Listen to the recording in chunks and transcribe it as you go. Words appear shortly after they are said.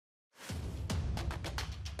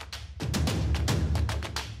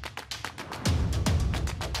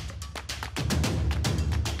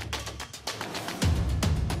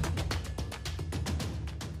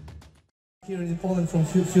here in Poland for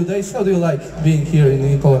a few days. How do you like being here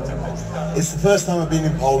in Poland? It's the first time I've been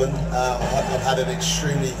in Poland. I've had an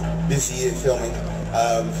extremely busy year filming.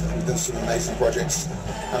 We've done some amazing projects,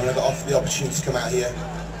 and when I got offered the opportunity to come out here,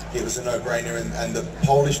 it was a no-brainer. And the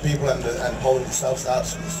Polish people and Poland itself is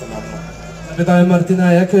absolutely phenomenal. Zapytałem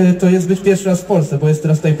Martyna, jak to jest być pierwszy raz w Polsce, bo jest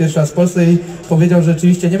teraz tutaj pierwszy raz w Polsce i powiedział, że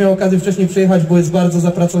rzeczywiście nie miał okazji wcześniej przyjechać, bo jest bardzo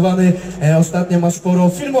zapracowany. Ostatnio ma sporo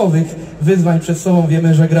filmowych wyzwań przed sobą,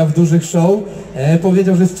 wiemy, że gra w dużych show.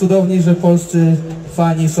 Powiedział, że jest cudownie, że polscy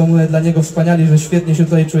fani są dla niego wspaniali, że świetnie się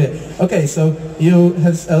tutaj czuje. Okay, so you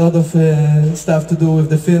have a lot of stuff to do with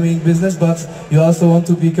the filming business, but you also want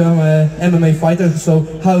to become a MMA fighter. So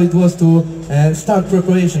how it was to start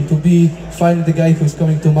preparation, to be finally the guy who is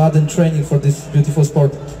coming to Martyn training for this beautiful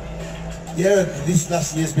sport? Yeah, this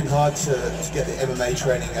last year's been hard to get the MMA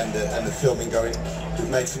training and the filming going.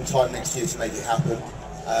 We've made some time next year to make it happen.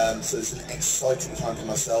 So it's an exciting time for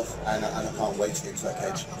myself, and I can't wait to get to that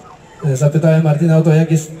cage. Zapytałem Martyna o to,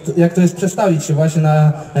 jak to jest przestawić się właśnie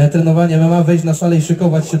na trenowanie MMA, wejść na salę i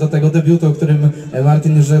szykować się do tego debiutu, o którym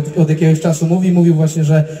Martyn już od jakiegoś czasu mówi. Mówił właśnie,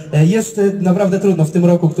 że jest naprawdę trudno w tym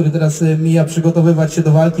roku, który teraz mija, przygotowywać się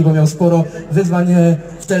do walki, bo miał sporo wyzwań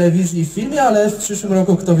w telewizji i w filmie, ale w przyszłym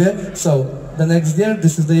roku kto wie. So, the next year,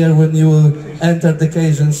 this is the year when you will enter the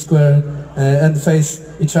cage and square and face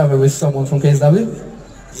each other with someone from KSW?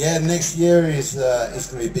 Yeah, next year is going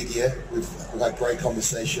to be a big year. We've had great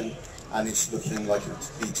conversation, and it's looking like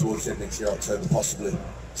it will be towards the end next year, October possibly.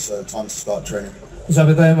 So time to start training.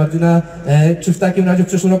 Zapytałem Martyna, czy w takim razie w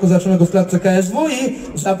przyszłym roku zaczniemy go w klatce KSW i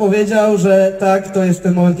zapowiedział, że tak, to jest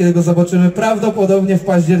ten moment, kiedy go zobaczymy. Prawdopodobnie w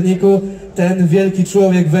październiku ten wielki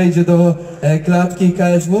człowiek wejdzie do klatki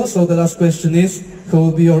KSW. So the last question is, who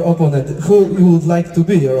will be your opponent? Who you would like to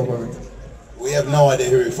be your opponent? We have no idea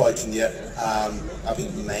who we're fighting yet. I think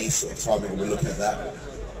May sort of timing we're looking at that.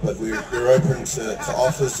 But we're open to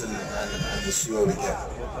offers and we'll see where we get.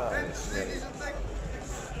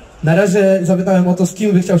 Na razie zapytałem o to, z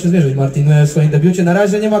kim by chciał się zmierzyć Martyn w swoim debiucie. Na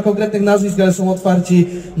razie nie ma konkretnych nazwisk, ale są otwarci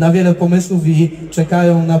na wiele pomysłów i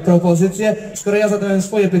czekają na propozycje. Skoro ja zadałem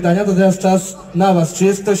swoje pytania, to teraz czas na was. Czy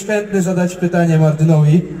jest ktoś chętny zadać pytanie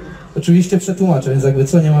Martynowi? Oczywiście przetłumaczę, więc jakby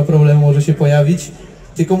co, nie ma problemu, może się pojawić.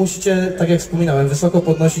 Tylko musicie, tak jak wspominałem, wysoko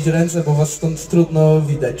podnosić ręce, bo was stąd trudno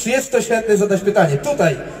widać. Czy jest ktoś chętny zadać pytanie?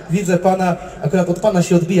 Tutaj widzę pana, akurat od pana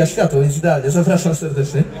się odbija światło, więc idealnie. Zapraszam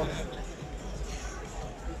serdecznie.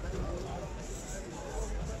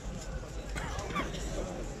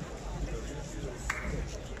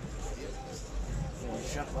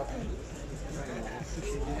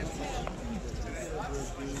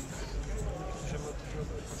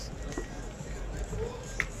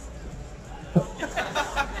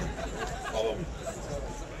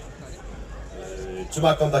 Czy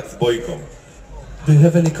ma kontakt z Bojką? Do you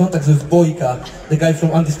have any contacts with Bojka, the guy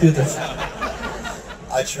from Undisputed?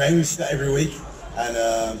 I train with Scott every week, and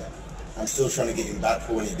I'm still trying to get him back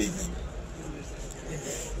for when he beat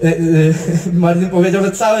me. Martyn powiedział,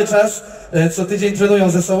 że cały czas, co tydzień trenują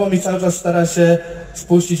ze sobą i cały czas stara się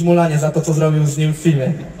spuścić mulanie za to, co zrobił z nim w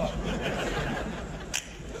filmie.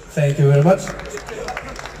 Thank you very much.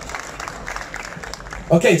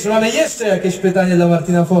 Okej, czy mamy jeszcze jakieś pytanie dla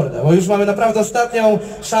Martyna Forda? Bo już mamy naprawdę ostatnią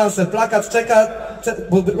szansę. Plakat czeka,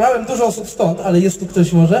 bo brałem dużo osób stąd, ale jest tu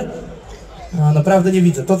ktoś może? No, naprawdę nie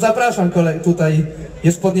widzę. To zapraszam, tutaj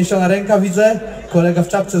jest podniesiona ręka, widzę. Kolega w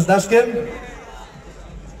czapce z daszkiem.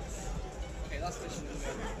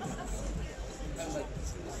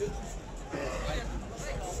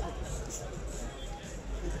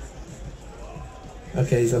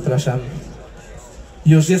 Okej, zapraszam.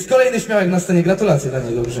 Już jest kolejny śmiałek na scenie. Gratulacje dla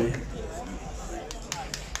niego, olbrzymie.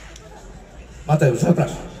 Mateusz,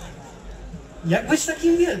 zapraszam. Jak być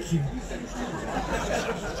takim wielkim?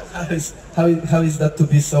 How is that to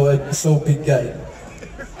be so big guy?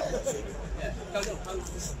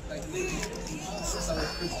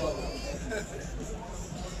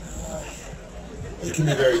 It can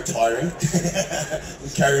be very tiring.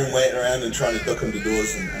 Carrying weight around and trying to duck under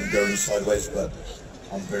doors and going sideways, but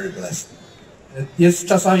I'm very blessed. Jest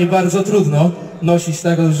czasami bardzo trudno nosić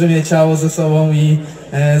tak olbrzymie ciało ze sobą i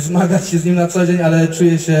zmagać się z nim na co dzień, ale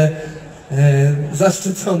czuję się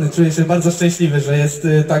zaszczycony, czuję się bardzo szczęśliwy, że jest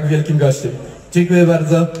tak wielkim gościem. Dziękuję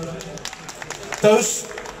bardzo. To już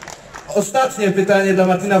ostatnie pytanie dla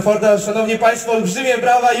Martyna Forda. Szanowni Państwo, olbrzymie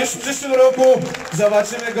brawa. Już w przyszłym roku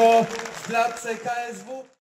zobaczymy go w klatce KSW.